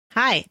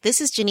Hi,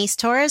 this is Janice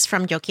Torres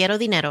from Yo Quiero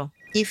Dinero.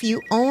 If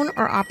you own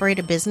or operate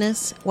a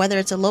business, whether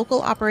it's a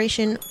local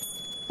operation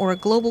or a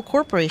global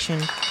corporation,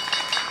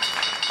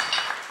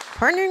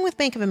 partnering with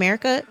Bank of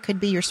America could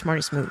be your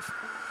smartest move.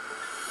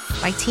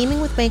 By teaming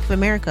with Bank of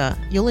America,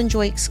 you'll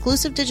enjoy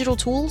exclusive digital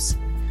tools,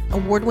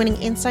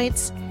 award-winning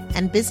insights,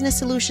 and business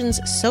solutions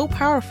so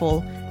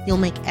powerful, you'll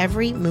make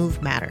every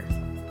move matter.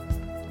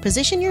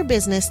 Position your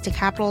business to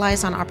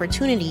capitalize on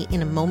opportunity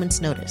in a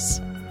moment's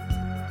notice.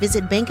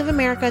 Visit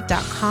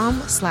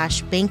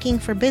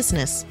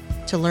bankofamerica.com/bankingforbusiness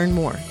to learn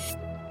more.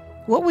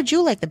 What would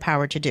you like the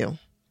power to do?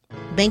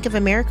 Bank of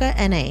America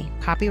N.A.,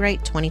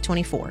 copyright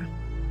 2024.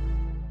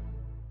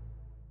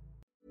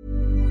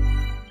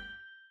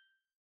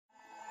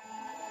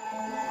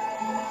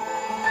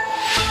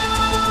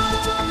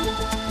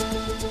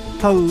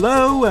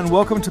 Hello and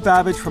welcome to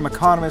Babbage from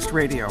Economist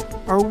Radio,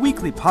 our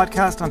weekly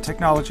podcast on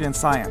technology and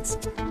science.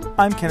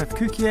 I'm Kenneth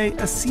Cukier,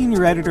 a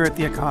senior editor at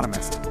The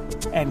Economist.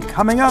 And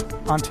coming up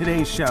on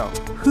today's show,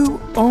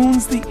 who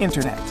owns the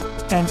internet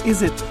and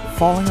is it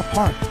falling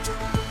apart?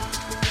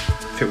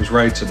 If it was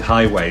roads and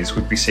highways,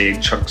 we'd be seeing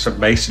chunks of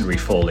masonry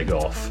falling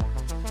off.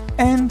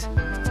 And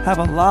have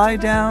a lie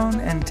down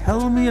and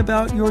tell me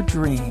about your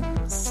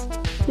dreams.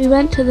 We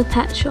went to the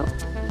pet shop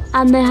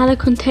and they had a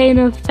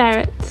container of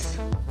ferrets.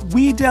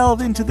 We delve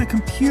into the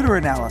computer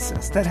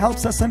analysis that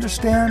helps us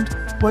understand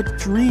what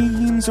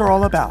dreams are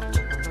all about.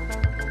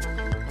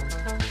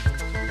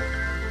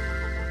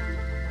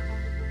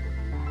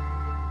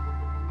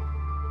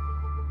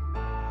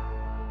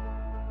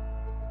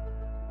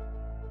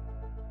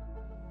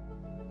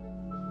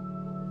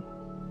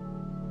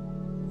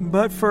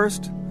 But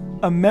first,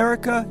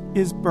 America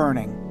is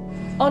burning.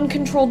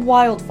 Uncontrolled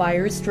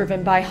wildfires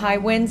driven by high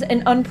winds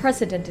and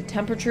unprecedented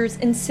temperatures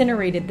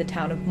incinerated the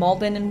town of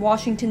Malden in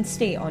Washington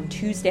state on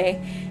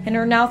Tuesday and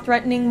are now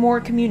threatening more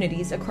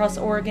communities across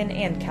Oregon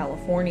and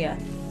California.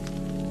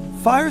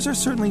 Fires are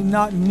certainly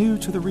not new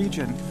to the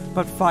region,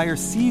 but fire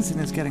season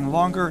is getting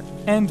longer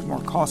and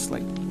more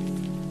costly.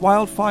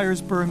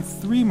 Wildfires burn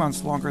 3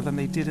 months longer than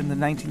they did in the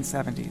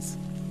 1970s.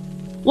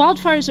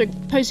 Wildfires are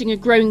posing a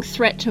growing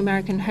threat to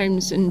American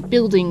homes and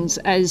buildings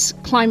as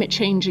climate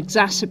change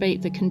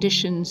exacerbate the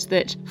conditions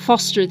that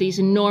foster these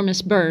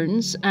enormous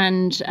burns,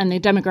 and the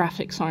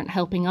demographics aren't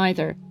helping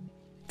either.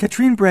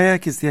 Katrine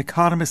Breack is The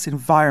Economist's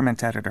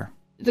environment editor.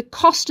 The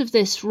cost of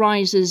this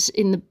rises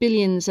in the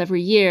billions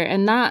every year,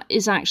 and that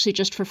is actually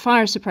just for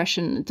fire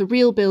suppression. The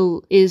real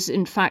bill is,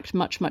 in fact,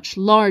 much, much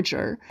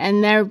larger.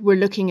 And there we're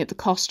looking at the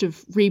cost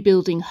of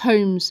rebuilding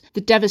homes,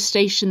 the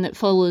devastation that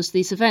follows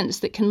these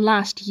events that can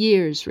last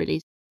years, really.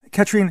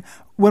 Katrine,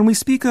 when we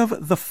speak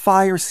of the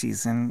fire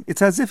season,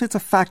 it's as if it's a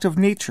fact of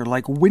nature,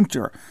 like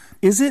winter.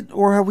 Is it,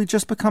 or have we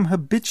just become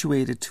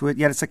habituated to it,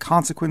 yet it's a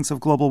consequence of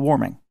global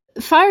warming?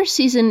 Fire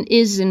season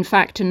is, in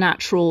fact, a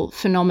natural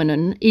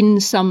phenomenon in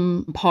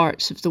some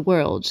parts of the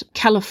world.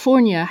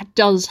 California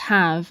does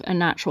have a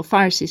natural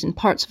fire season.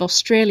 Parts of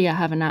Australia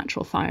have a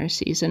natural fire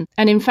season.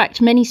 And in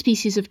fact, many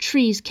species of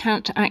trees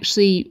can't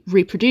actually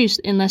reproduce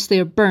unless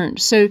they are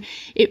burnt. So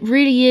it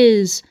really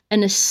is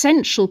an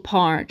essential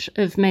part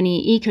of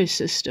many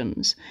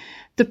ecosystems.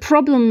 The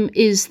problem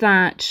is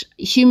that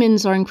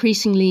humans are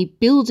increasingly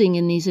building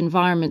in these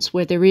environments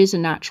where there is a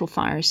natural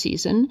fire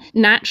season.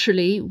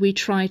 Naturally, we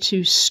try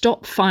to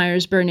stop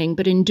fires burning,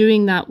 but in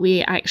doing that,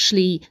 we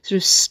actually sort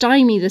of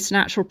stymie this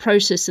natural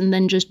process and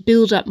then just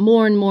build up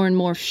more and more and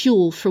more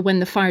fuel for when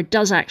the fire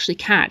does actually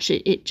catch.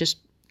 It just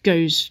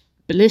goes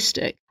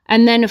ballistic.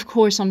 And then, of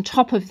course, on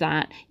top of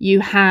that, you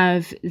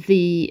have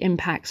the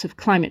impacts of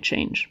climate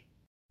change.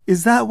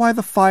 Is that why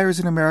the fires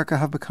in America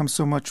have become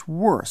so much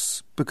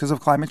worse? Because of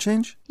climate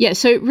change? Yeah,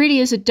 so it really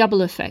is a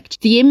double effect.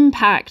 The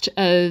impact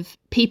of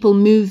people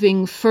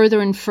moving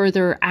further and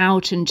further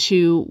out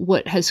into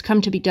what has come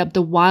to be dubbed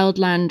the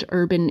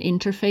wildland-urban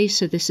interface.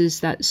 So this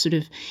is that sort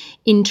of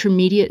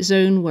intermediate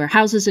zone where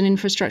houses and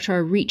infrastructure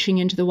are reaching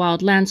into the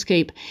wild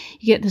landscape.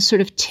 You get this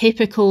sort of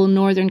typical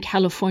Northern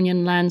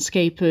Californian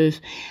landscape of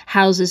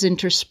houses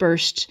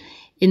interspersed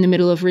in the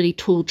middle of really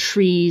tall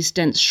trees,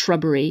 dense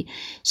shrubbery.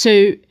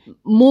 So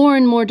more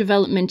and more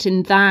development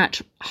in that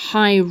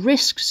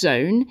high-risk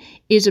zone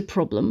is a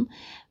problem.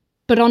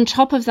 But on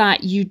top of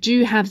that, you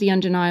do have the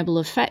undeniable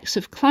effects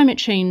of climate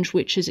change,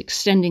 which is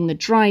extending the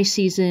dry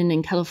season.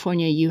 In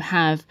California, you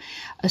have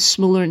a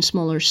smaller and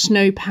smaller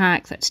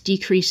snowpack that's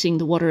decreasing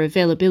the water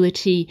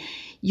availability.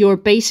 You're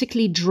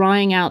basically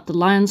drying out the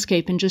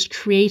landscape and just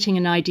creating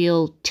an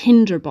ideal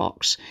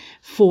tinderbox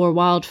for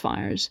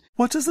wildfires.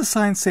 What does the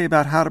science say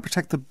about how to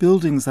protect the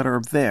buildings that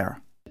are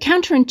there?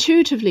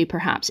 Counterintuitively,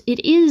 perhaps,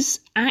 it is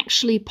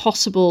actually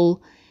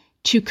possible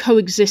to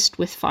coexist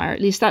with fire.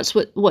 At least that's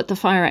what the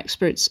fire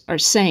experts are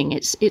saying.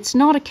 It's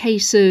not a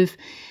case of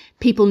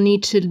people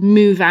need to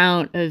move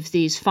out of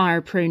these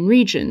fire-prone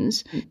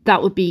regions.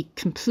 That would be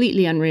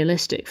completely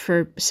unrealistic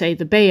for, say,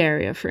 the Bay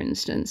Area, for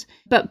instance.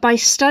 But by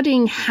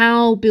studying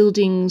how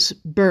buildings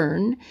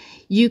burn,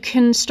 you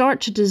can start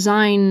to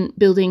design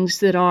buildings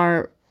that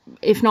are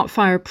if not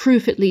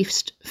fireproof, at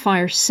least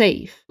fire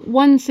safe.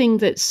 One thing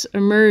that's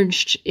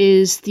emerged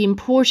is the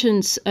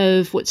importance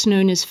of what's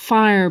known as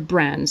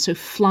firebrands, so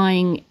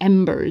flying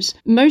embers.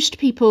 Most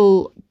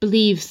people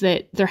believe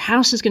that their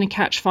house is going to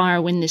catch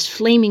fire when this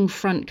flaming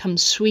front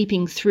comes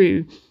sweeping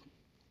through,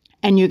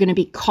 and you're going to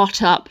be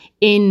caught up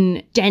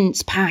in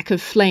dense pack of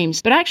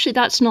flames. But actually,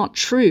 that's not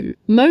true.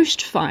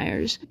 Most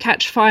fires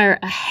catch fire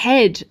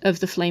ahead of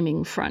the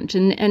flaming front,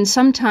 and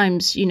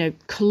sometimes,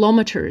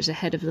 kilometers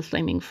ahead of the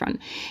flaming front.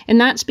 And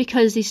that's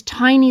because these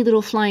tiny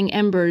little flying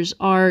embers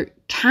are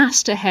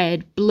cast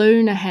ahead,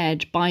 blown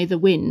ahead by the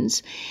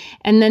winds,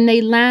 and then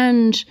they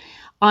land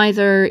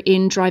either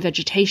in dry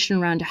vegetation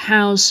around a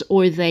house,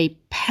 or they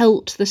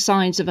pelt the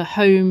sides of a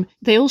home.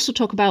 They also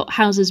talk about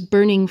houses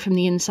burning from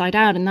the inside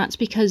out, and that's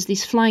because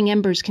these flying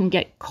embers can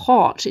get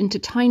caught into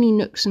tiny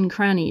nooks and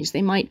crannies.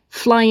 They might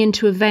fly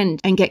into a vent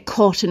and get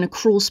caught in a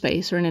crawl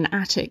space or in an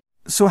attic.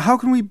 So how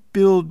can we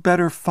build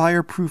better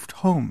fireproofed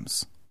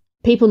homes?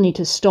 People need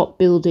to stop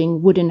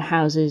building wooden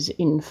houses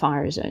in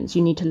fire zones.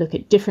 You need to look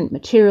at different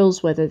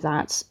materials, whether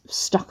that's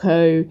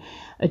stucco,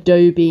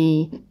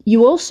 adobe.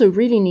 You also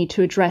really need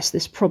to address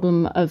this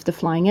problem of the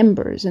flying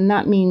embers, and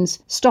that means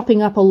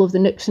stopping up all of the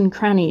nooks and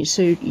crannies.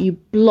 So you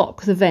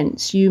block the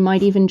vents. You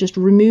might even just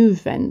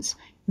remove vents.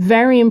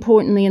 Very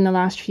importantly, in the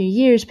last few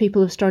years,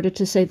 people have started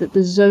to say that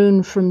the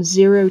zone from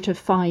 0 to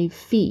 5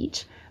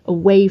 feet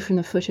away from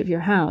the foot of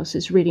your house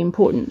is really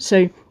important.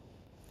 So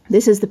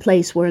this is the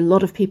place where a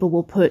lot of people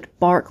will put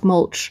bark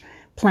mulch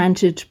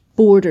planted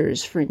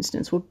borders, for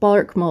instance. Well,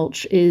 bark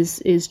mulch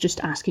is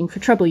just asking for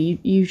trouble.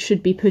 You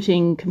should be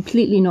putting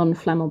completely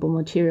non-flammable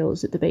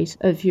materials at the base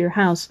of your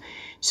house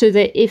so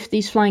that if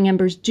these flying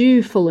embers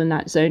do fall in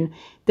that zone,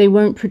 they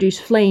won't produce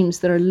flames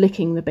that are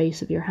licking the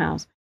base of your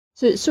house.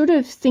 So it's sort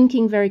of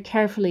thinking very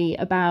carefully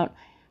about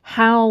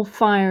how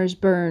fires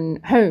burn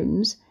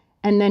homes,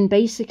 and then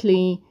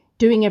basically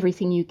doing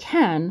everything you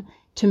can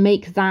to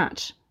make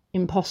that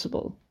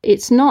impossible.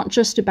 It's not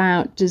just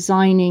about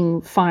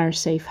designing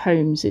fire-safe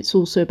homes, it's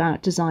also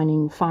about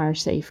designing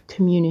fire-safe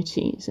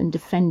communities and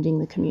defending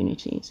the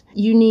communities.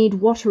 You need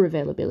water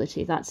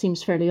availability, that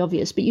seems fairly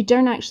obvious, but you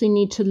don't actually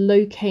need to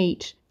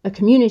locate a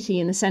community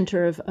in the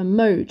center of a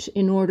moat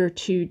in order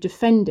to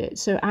defend it.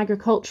 So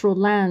agricultural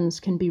lands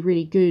can be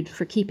really good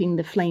for keeping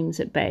the flames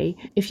at bay.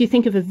 If you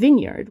think of a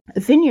vineyard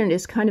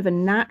is kind of a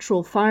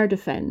natural fire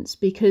defense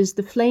because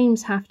the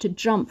flames have to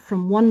jump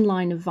from one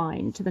line of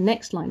vine to the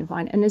next line of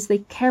vine. And as they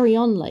carry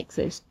on like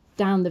this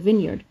down the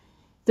vineyard,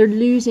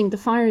 the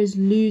fire is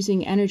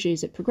losing energy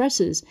as it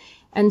progresses.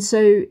 And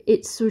so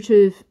it's sort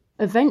of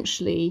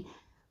eventually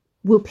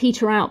will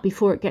peter out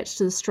before it gets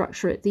to the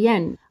structure at the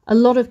end. A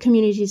lot of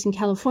communities in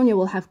California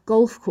will have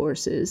golf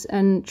courses,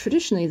 and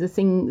traditionally the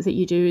thing that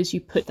you do is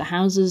you put the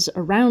houses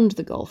around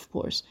the golf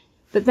course,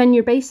 but then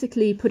you're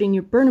basically putting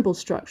your burnable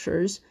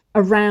structures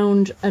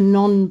around a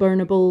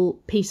non-burnable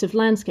piece of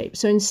landscape.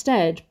 So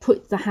instead,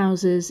 put the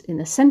houses in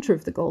the center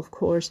of the golf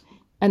course,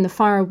 and the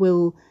fire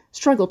will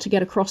struggle to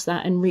get across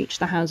that and reach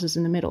the houses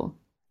in the middle.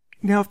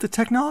 Now, if the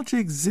technology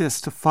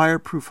exists to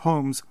fireproof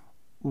homes,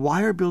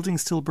 why are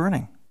buildings still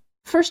burning?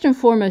 First and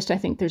foremost, I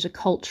think there's a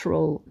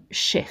cultural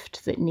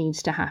shift that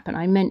needs to happen.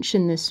 I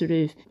mentioned this sort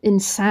of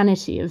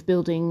insanity of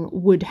building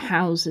wood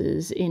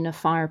houses in a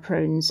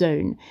fire-prone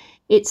zone.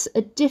 It's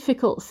a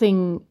difficult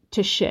thing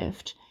to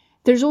shift.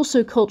 There's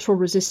also cultural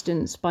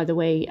resistance, by the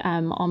way,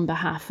 on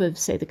behalf of,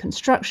 say, the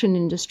construction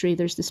industry.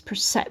 There's this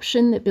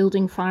perception that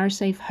building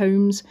fire-safe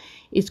homes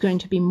is going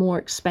to be more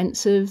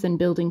expensive than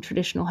building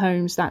traditional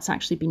homes. That's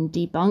actually been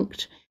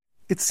debunked.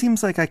 It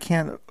seems like I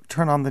can't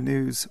turn on the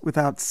news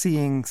without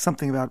seeing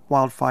something about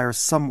wildfires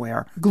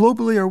somewhere.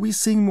 Globally, are we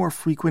seeing more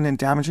frequent and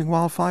damaging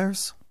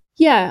wildfires?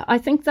 Yeah, I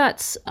think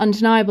that's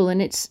undeniable.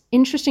 And it's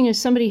interesting as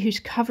somebody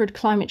who's covered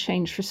climate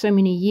change for so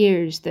many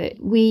years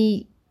that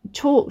we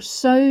talk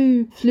so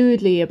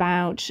fluidly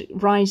about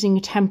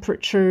rising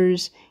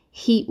temperatures,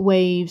 heat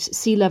waves,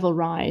 sea level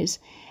rise.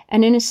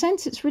 And in a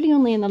sense, it's really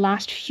only in the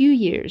last few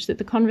years that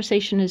the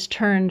conversation has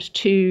turned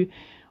to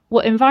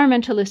what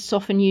environmentalists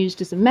often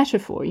used as a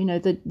metaphor,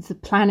 the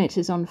planet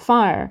is on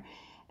fire,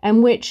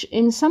 and which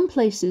in some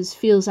places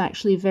feels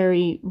actually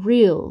very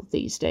real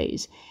these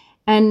days.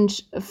 And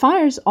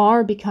fires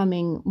are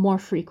becoming more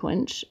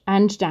frequent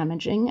and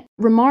damaging.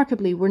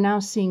 Remarkably, we're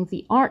now seeing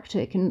the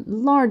Arctic and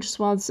large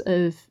swaths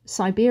of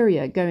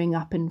Siberia going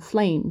up in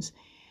flames.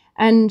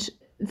 And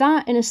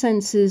that, in a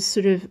sense, is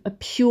sort of a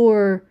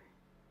pure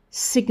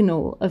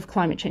signal of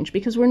climate change,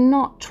 because we're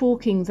not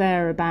talking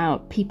there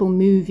about people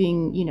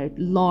moving,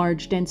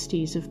 large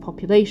densities of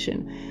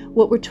population.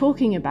 What we're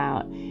talking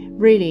about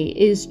really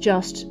is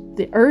just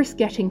the earth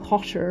getting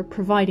hotter,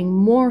 providing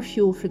more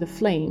fuel for the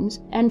flames,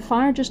 and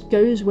fire just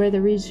goes where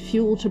there is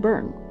fuel to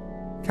burn.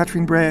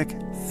 Catherine Brayek,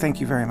 thank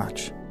you very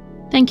much.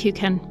 Thank you,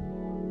 Ken.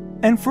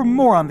 And for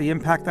more on the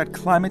impact that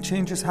climate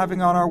change is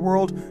having on our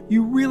world,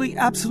 you really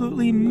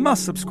absolutely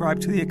must subscribe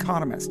to The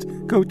Economist.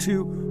 Go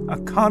to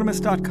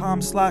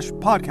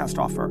economist.com/podcast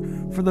offer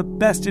for the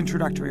best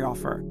introductory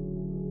offer.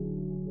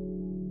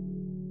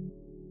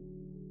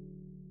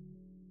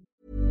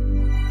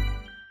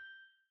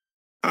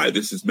 Hi,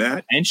 this is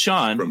Matt and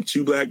Sean from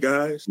Two Black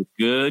Guys with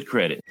Good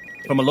Credit.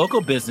 From a local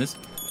business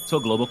to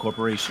a global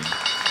corporation.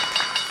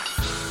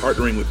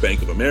 Partnering with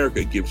Bank of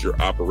America gives your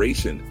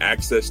operation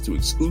access to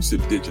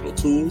exclusive digital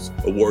tools,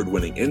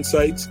 award-winning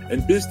insights,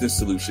 and business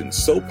solutions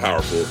so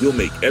powerful you'll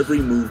make every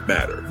move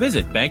matter.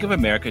 Visit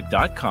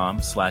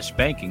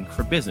bankofamerica.com/banking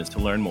for business to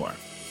learn more.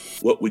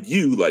 What would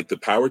you like the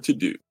power to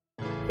do?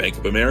 Bank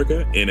of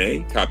America,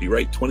 N.A.,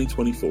 copyright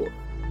 2024.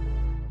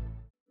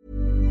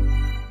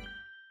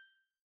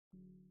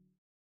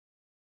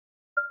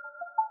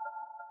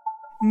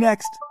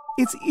 Next,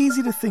 it's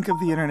easy to think of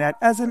the internet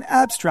as an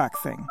abstract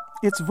thing.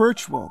 It's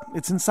virtual,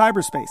 it's in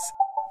cyberspace.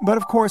 But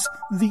of course,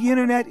 the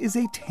internet is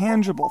a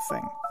tangible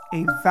thing.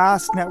 A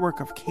vast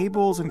network of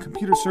cables and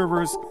computer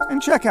servers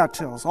and checkout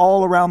tills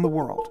all around the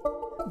world.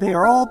 They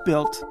are all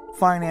built,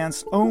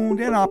 financed, owned,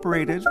 and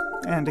operated,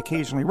 and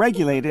occasionally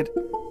regulated,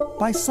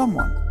 by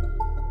someone.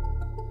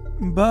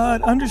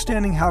 But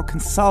understanding how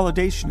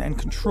consolidation and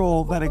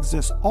control that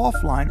exists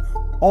offline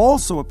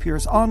also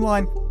appears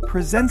online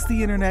presents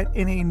the internet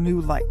in a new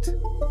light.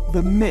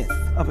 The myth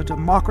of a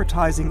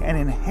democratizing and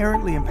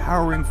inherently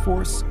empowering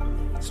force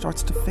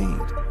starts to fade.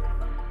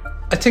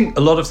 I think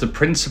a lot of the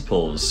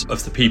principles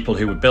of the people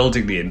who were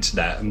building the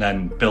internet and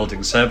then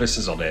building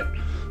services on it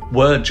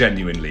were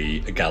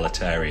genuinely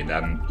egalitarian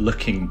and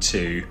looking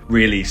to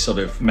really sort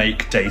of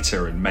make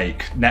data and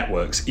make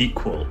networks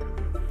equal.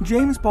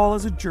 James Ball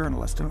is a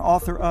journalist and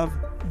author of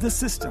The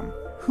System,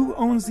 Who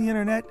Owns the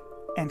Internet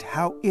and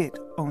How It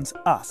Owns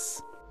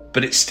Us.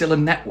 But it's still a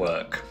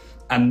network,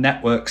 and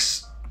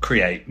networks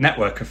create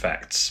network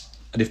effects.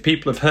 And if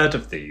people have heard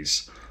of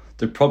these,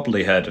 they've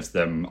probably heard of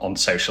them on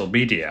social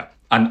media.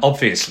 And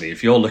obviously,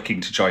 if you're looking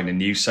to join a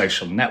new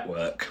social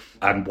network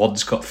and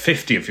one's got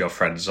 50 of your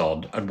friends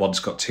on and one's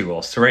got 2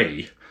 or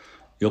 3,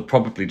 you'll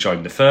probably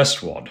join the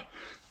first one.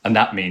 And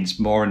that means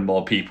more and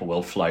more people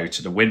will flow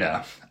to the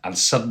winner. And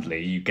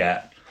suddenly you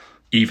get,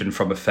 even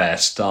from a fair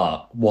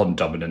start, one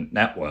dominant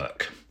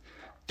network.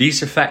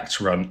 These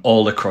effects run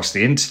all across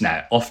the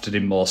internet, often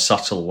in more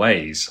subtle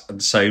ways,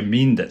 and so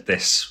mean that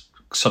this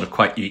sort of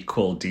quite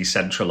equal,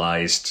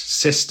 decentralized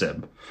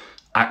system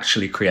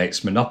actually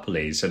creates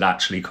monopolies and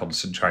actually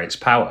concentrates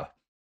power.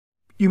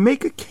 You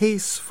make a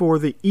case for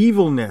the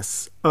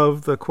evilness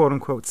of the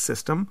quote-unquote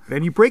system,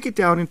 and you break it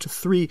down into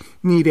 3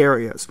 neat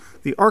areas: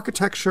 the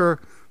architecture,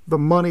 the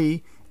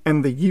money,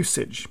 and the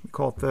usage. We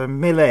call it the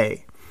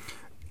melee.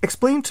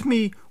 Explain to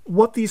me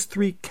what these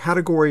 3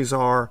 categories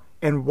are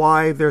and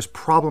why there's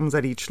problems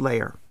at each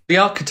layer. The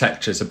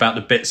architecture is about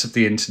the bits of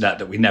the internet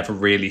that we never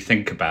really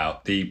think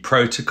about, the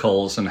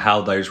protocols and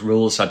how those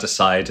rules are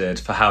decided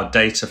for how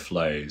data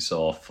flows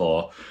or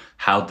for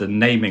how the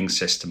naming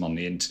system on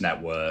the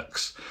internet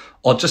works,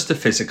 or just the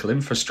physical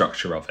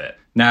infrastructure of it.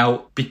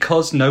 Now,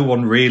 because no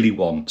one really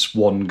wants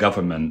one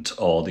government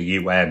or the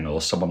UN or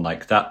someone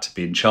like that to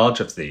be in charge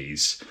of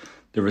these,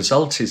 the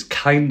result is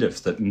kind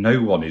of that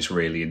no one is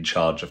really in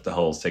charge of the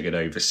whole thing and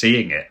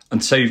overseeing it.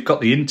 And so you've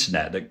got the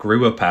internet that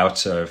grew up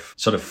out of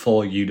sort of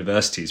 4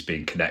 universities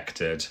being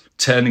connected,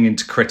 turning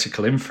into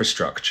critical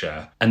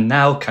infrastructure, and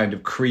now kind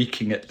of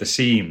creaking at the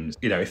seams.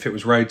 You know, if it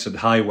was roads and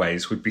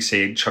highways, we'd be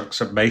seeing chunks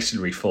of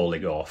masonry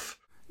falling off.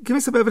 Give me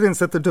some evidence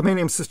that the domain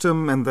name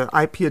system and the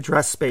IP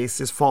address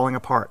space is falling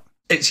apart.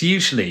 It's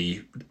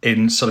usually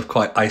in sort of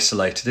quite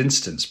isolated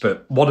instance,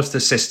 but one of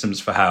the systems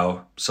for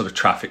how sort of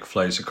traffic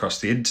flows across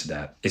the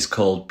internet is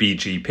called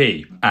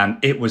BGP. And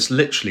it was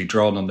literally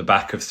drawn on the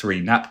back of 3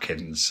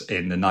 napkins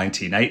in the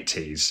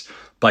 1980s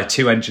by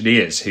 2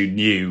 engineers who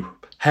knew,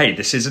 hey,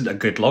 this isn't a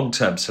good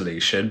long-term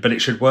solution, but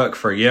it should work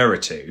for a year or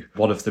 2.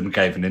 One of them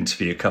gave an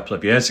interview a couple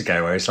of years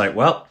ago where he's like,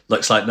 well,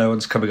 looks like no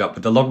one's coming up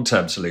with a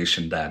long-term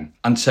solution then.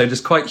 And so there's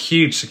quite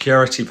huge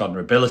security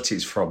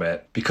vulnerabilities from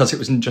it because it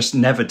was just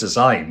never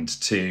designed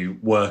to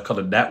work on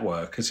a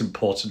network as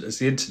important as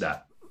the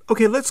internet.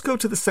 Okay, let's go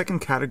to the second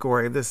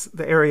category,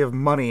 the area of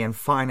money and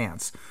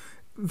finance.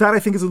 That, I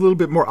think, is a little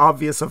bit more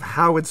obvious of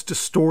how it's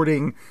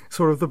distorting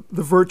sort of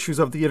the virtues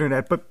of the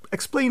internet. But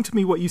explain to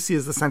me what you see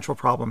as the central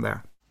problem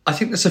there. I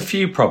think there's a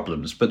few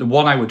problems, but the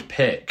one I would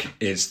pick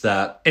is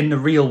that in the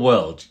real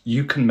world,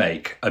 you can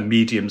make a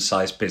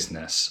medium-sized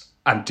business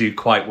and do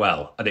quite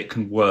well, and it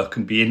can work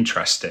and be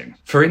interesting.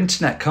 For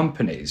internet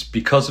companies,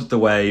 because of the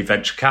way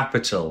venture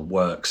capital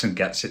works and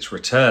gets its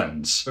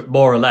returns,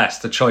 more or less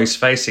the choice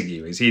facing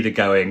you is either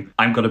going,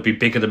 I'm going to be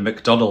bigger than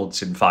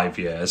McDonald's in 5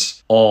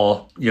 years,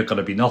 or you're going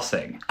to be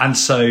nothing. And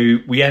so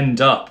we end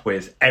up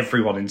with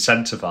everyone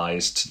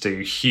incentivized to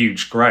do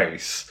huge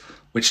growth,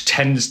 which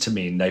tends to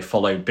mean they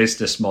follow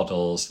business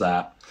models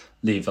that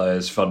leave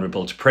us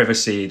vulnerable to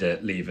privacy,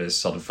 that leave us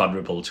sort of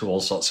vulnerable to all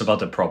sorts of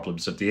other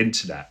problems of the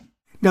internet.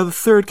 Now, the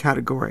third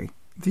category,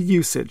 the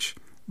usage,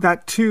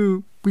 that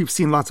too, we've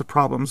seen lots of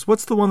problems.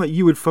 What's the one that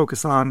you would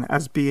focus on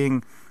as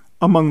being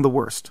among the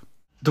worst?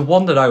 The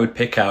one that I would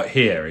pick out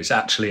here is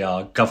actually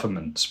our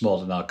governments more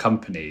than our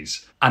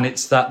companies, And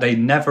it's that they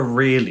never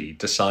really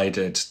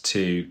decided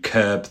to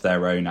curb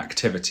their own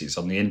activities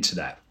on the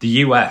internet. The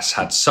US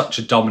had such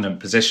a dominant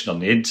position on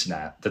the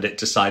internet that it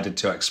decided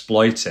to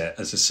exploit it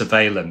as a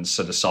surveillance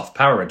and a soft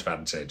power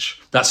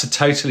advantage. That's a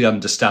totally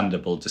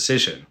understandable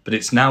decision, but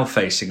it's now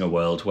facing a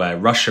world where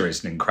Russia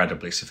is an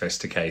incredibly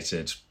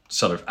sophisticated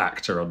sort of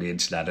actor on the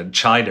internet, and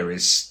China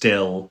is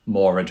still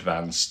more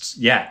advanced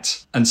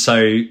yet. And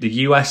so the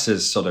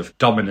US's sort of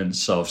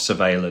dominance of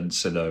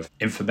surveillance and of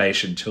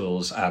information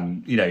tools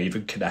and,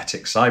 even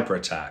kinetic cyber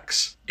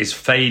attacks is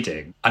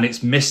fading. And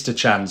it's missed a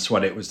chance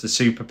when it was the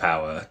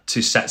superpower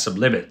to set some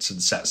limits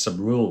and set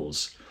some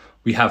rules.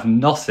 We have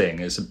nothing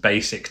as a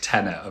basic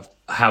tenet of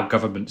how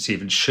governments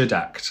even should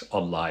act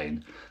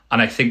online.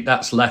 And I think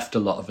that's left a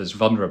lot of us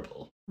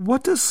vulnerable.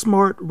 What does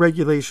smart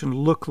regulation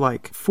look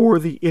like for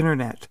the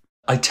internet?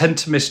 I tend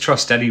to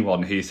mistrust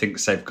anyone who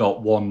thinks they've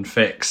got one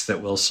fix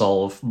that will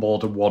solve more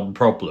than one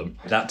problem.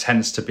 That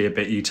tends to be a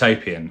bit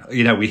utopian.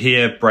 We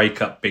hear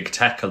break up big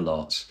tech a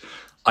lot.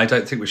 I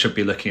don't think we should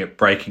be looking at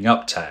breaking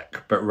up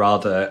tech, but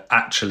rather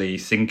actually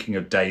thinking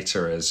of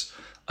data as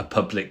a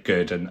public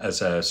good and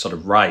as a sort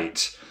of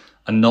right,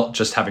 and not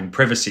just having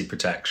privacy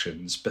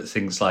protections, but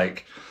things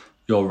like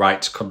your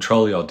right to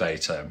control your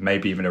data,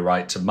 maybe even a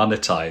right to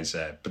monetize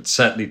it, but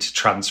certainly to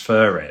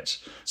transfer it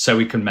so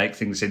we can make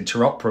things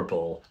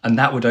interoperable. And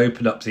that would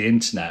open up the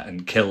internet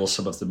and kill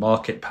some of the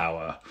market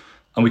power.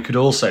 And we could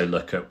also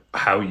look at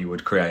how you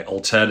would create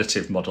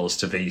alternative models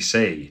to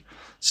VC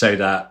so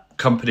that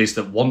companies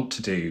that want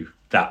to do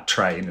that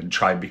train and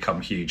try and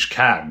become huge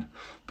can,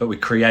 but we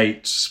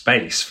create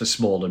space for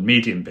small and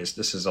medium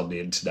businesses on the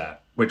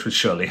internet, which would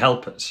surely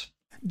help us.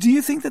 Do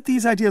you think that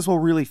these ideas will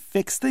really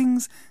fix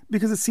things?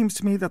 Because it seems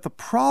to me that the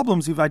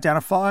problems you've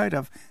identified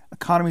of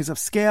economies of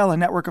scale and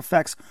network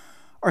effects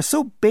are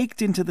so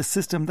baked into the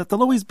system that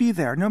they'll always be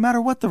there, no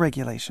matter what the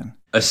regulation.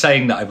 A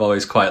saying that I've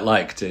always quite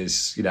liked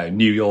is,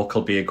 New York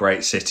will be a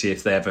great city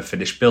if they ever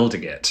finish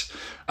building it.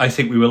 I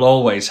think we will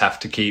always have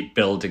to keep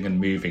building and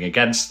moving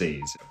against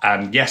these.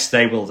 And yes,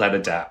 they will then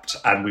adapt,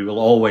 and we will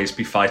always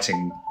be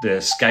fighting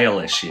the scale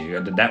issue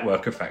and the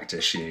network effect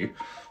issue.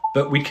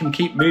 But we can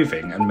keep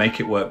moving and make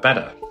it work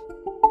better.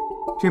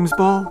 James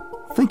Ball,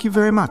 thank you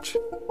very much.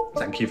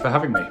 Thank you for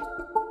having me.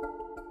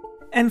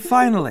 And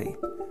finally,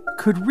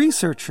 could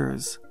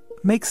researchers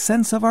make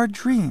sense of our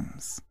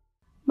dreams?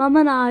 Mum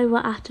and I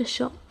were at a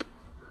shop.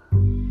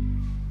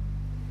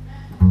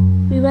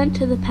 We went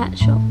to the pet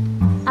shop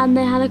and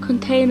they had a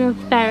container of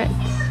ferrets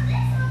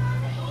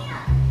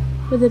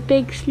with a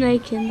big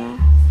snake in there.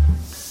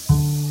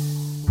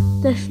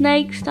 The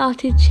snake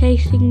started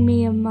chasing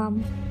me and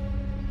Mum.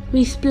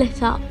 We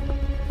split up.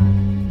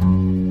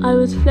 I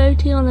was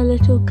floating on a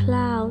little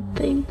cloud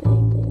thing.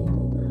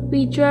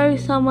 We drove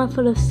somewhere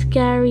full of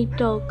scary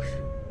dogs.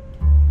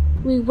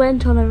 We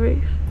went on a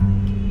roof.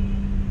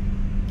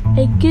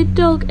 A good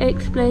dog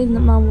explained that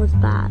Mum was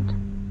bad.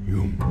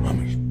 Your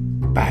mum is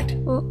bad?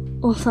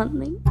 Or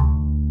something.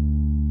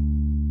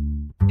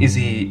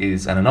 Izzy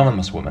is an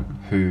anonymous woman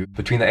who,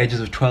 between the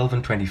ages of 12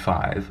 and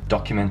 25,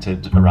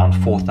 documented around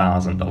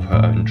 4,000 of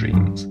her own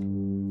dreams.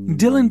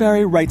 Dylan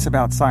Barry writes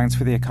about science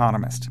for The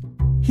Economist.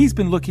 He's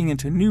been looking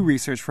into new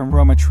research from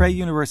Roma Tre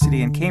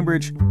University in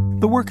Cambridge.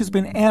 The work has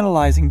been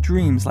analyzing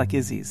dreams like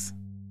Izzy's.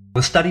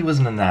 The study was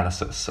an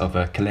analysis of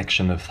a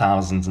collection of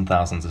thousands and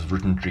thousands of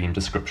written dream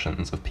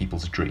descriptions of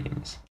people's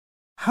dreams.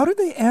 How did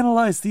they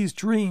analyze these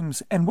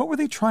dreams, and what were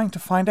they trying to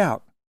find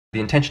out? The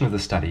intention of the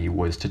study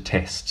was to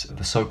test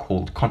the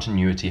so-called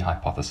continuity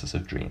hypothesis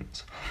of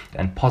dreams,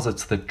 and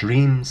posits that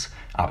dreams,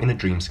 our inner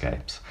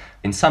dreamscapes,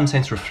 in some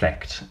sense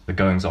reflect the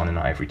goings-on in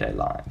our everyday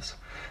lives.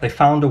 They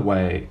found a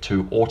way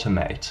to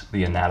automate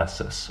the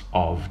analysis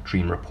of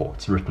dream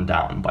reports written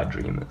down by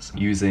dreamers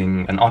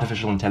using an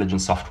artificial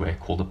intelligence software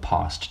called a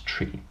parsed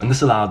tree. And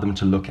this allowed them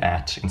to look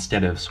at,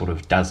 instead of sort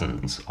of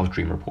dozens of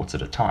dream reports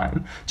at a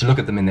time, to look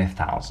at them in their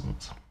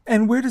thousands.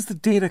 And where does the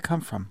data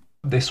come from?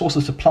 Their source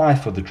of supply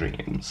for the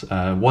dreams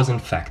was in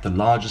fact the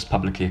largest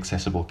publicly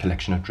accessible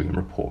collection of dream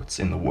reports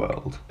in the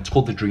world. It's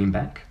called the Dream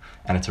Bank,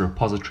 and it's a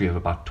repository of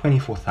about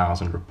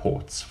 24,000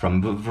 reports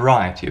from a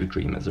variety of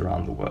dreamers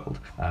around the world.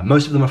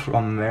 Most of them are from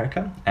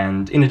America,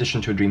 and in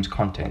addition to a dream's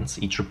contents,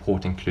 each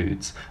report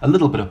includes a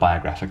little bit of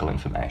biographical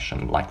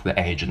information, like the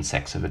age and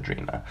sex of a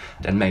dreamer,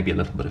 and maybe a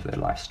little bit of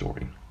their life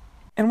story.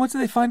 And what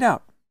did they find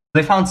out?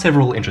 They found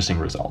several interesting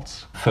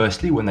results.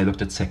 Firstly, when they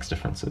looked at sex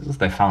differences,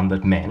 they found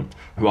that men,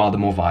 who are the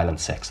more violent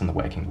sex in the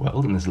waking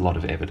world, and there's a lot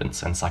of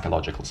evidence and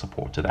psychological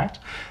support to that,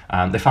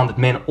 they found that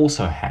men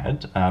also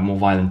had more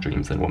violent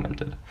dreams than women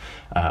did.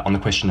 On the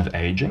question of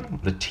aging,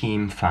 the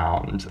team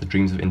found the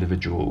dreams of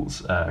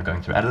individuals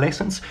going through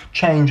adolescence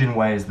change in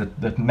ways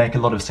that make a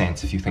lot of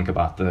sense if you think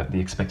about the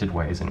expected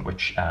ways in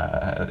which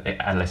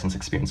adolescents'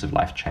 experience of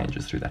life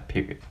changes through that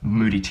period.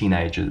 Moody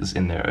teenagers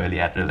in their early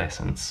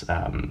adolescence,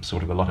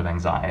 sort of a lot of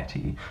anxiety,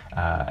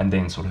 and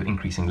then sort of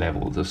increasing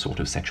levels of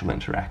sort of sexual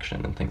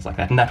interaction and things like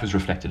that. And that was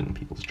reflected in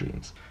people's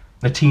dreams.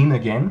 The team,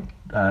 again,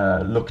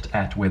 looked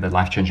at whether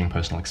life-changing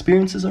personal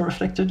experiences are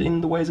reflected in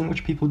the ways in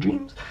which people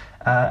dream,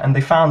 and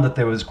they found that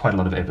there was quite a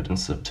lot of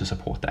evidence to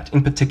support that.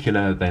 In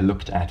particular, they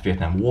looked at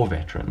Vietnam War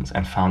veterans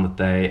and found that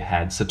they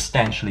had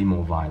substantially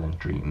more violent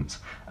dreams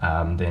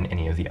than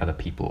any of the other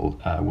people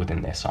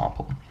within their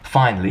sample.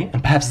 Finally,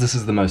 and perhaps this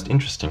is the most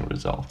interesting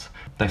result,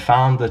 they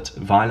found that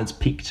violence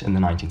peaked in the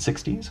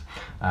 1960s,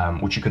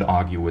 which you could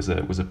argue was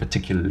a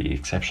particularly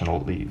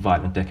exceptionally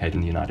violent decade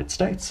in the United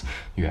States.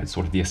 You had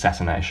sort of the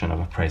assassination of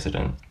a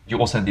president. You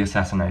also had the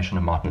assassination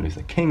of Martin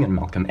Luther King and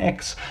Malcolm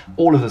X.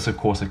 All of this, of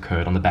course,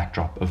 occurred on the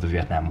backdrop of the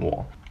Vietnam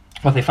War.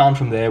 What they found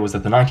from there was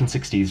that the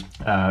 1960s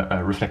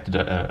reflected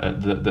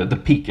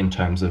the peak in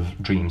terms of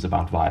dreams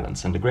about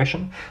violence and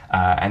aggression,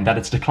 and that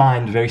it's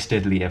declined very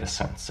steadily ever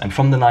since. And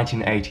from the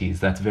 1980s,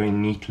 that's very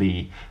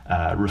neatly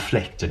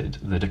reflected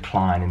the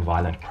decline in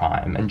violent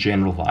crime and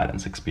general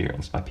violence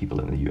experienced by people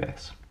in the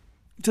US.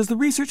 Does the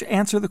research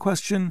answer the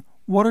question,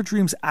 what are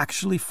dreams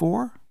actually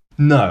for?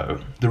 No,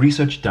 the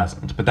research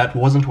doesn't, but that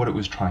wasn't what it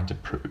was trying to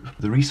prove.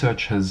 The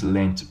research has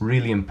lent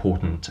really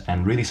important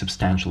and really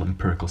substantial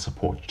empirical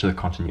support to the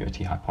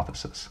continuity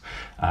hypothesis,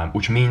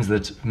 which means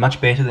that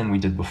much better than we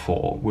did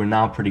before, we're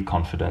now pretty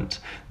confident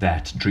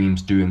that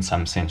dreams do in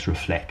some sense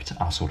reflect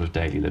our sort of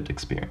daily lived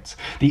experience.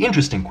 The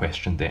interesting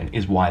question then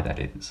is why that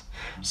is.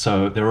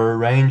 So there are a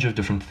range of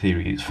different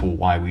theories for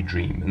why we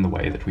dream in the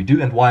way that we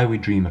do and why we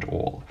dream at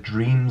all.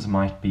 Dreams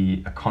might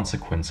be a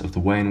consequence of the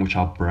way in which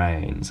our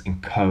brains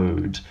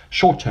encode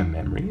short-term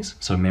memories,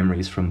 so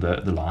memories from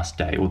the last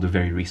day or the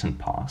very recent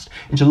past,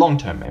 into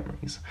long-term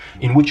memories,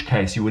 in which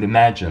case you would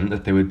imagine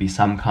that there would be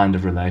some kind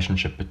of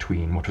relationship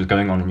between what was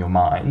going on in your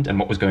mind and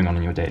what was going on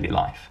in your daily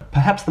life.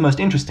 Perhaps the most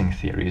interesting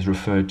theory is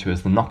referred to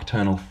as the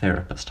nocturnal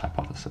therapist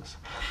hypothesis,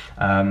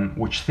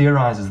 which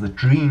theorizes that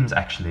dreams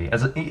actually,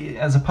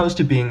 as opposed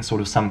to being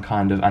sort of some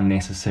kind of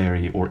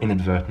unnecessary or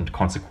inadvertent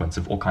consequence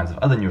of all kinds of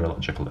other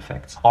neurological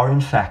effects, are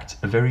in fact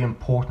a very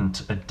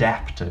important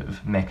adaptive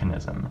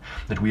mechanism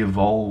that we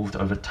evolved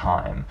over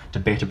time to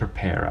better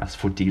prepare us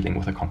for dealing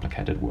with a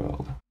complicated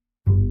world.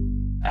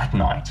 At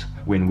night,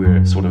 when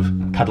we're sort of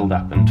cuddled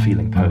up and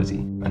feeling cozy,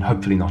 and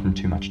hopefully not in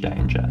too much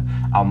danger,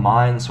 our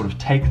minds sort of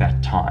take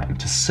that time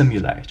to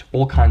simulate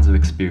all kinds of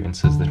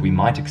experiences that we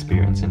might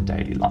experience in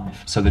daily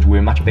life, so that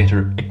we're much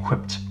better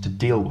equipped to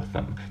deal with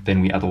them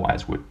than we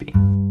otherwise would be.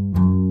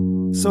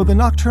 So the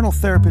nocturnal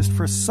therapist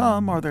for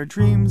some are their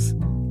dreams,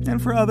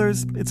 and for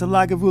others, it's a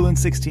Lagavulin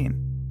 16.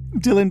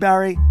 Dylan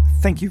Barry,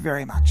 thank you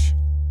very much.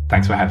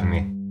 Thanks for having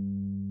me.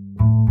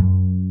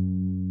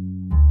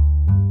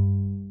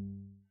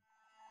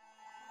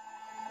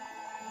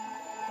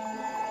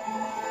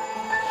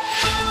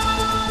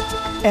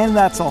 And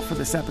that's all for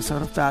this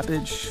episode of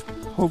Babbage.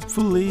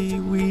 Hopefully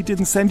we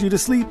didn't send you to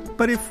sleep,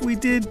 but if we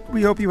did,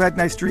 we hope you had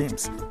nice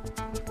dreams.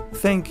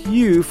 Thank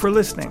you for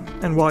listening,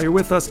 and while you're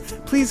with us,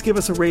 please give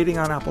us a rating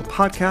on Apple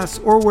Podcasts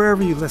or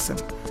wherever you listen.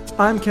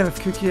 I'm Kenneth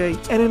Cukier,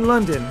 and in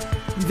London,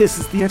 this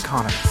is The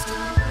Economist.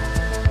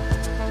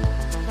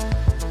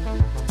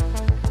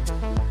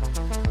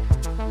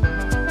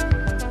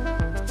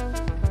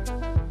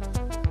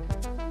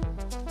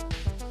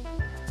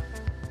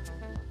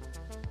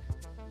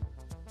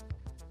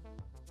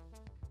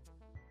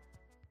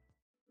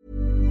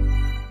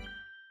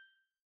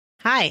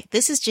 Hi,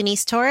 this is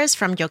Janice Torres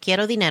from Yo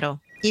Quiero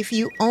Dinero. If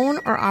you own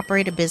or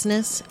operate a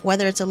business,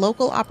 whether it's a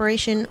local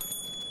operation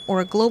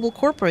or a global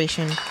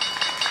corporation,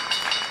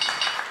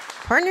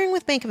 partnering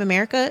with Bank of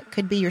America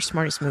could be your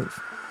smartest move.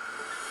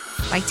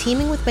 By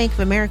teaming with Bank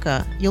of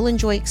America, you'll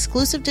enjoy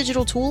exclusive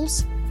digital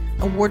tools,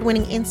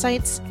 award-winning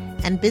insights,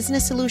 and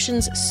business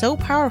solutions so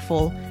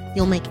powerful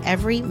you'll make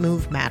every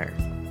move matter.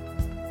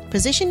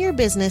 Position your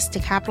business to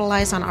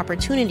capitalize on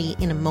opportunity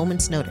in a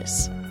moment's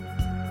notice.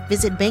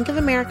 Visit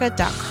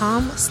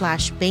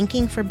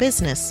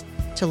bankofamerica.com/bankingforbusiness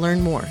to learn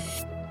more.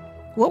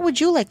 What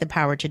would you like the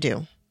power to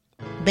do?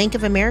 Bank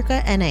of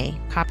America, N.A.,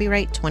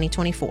 copyright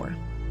 2024.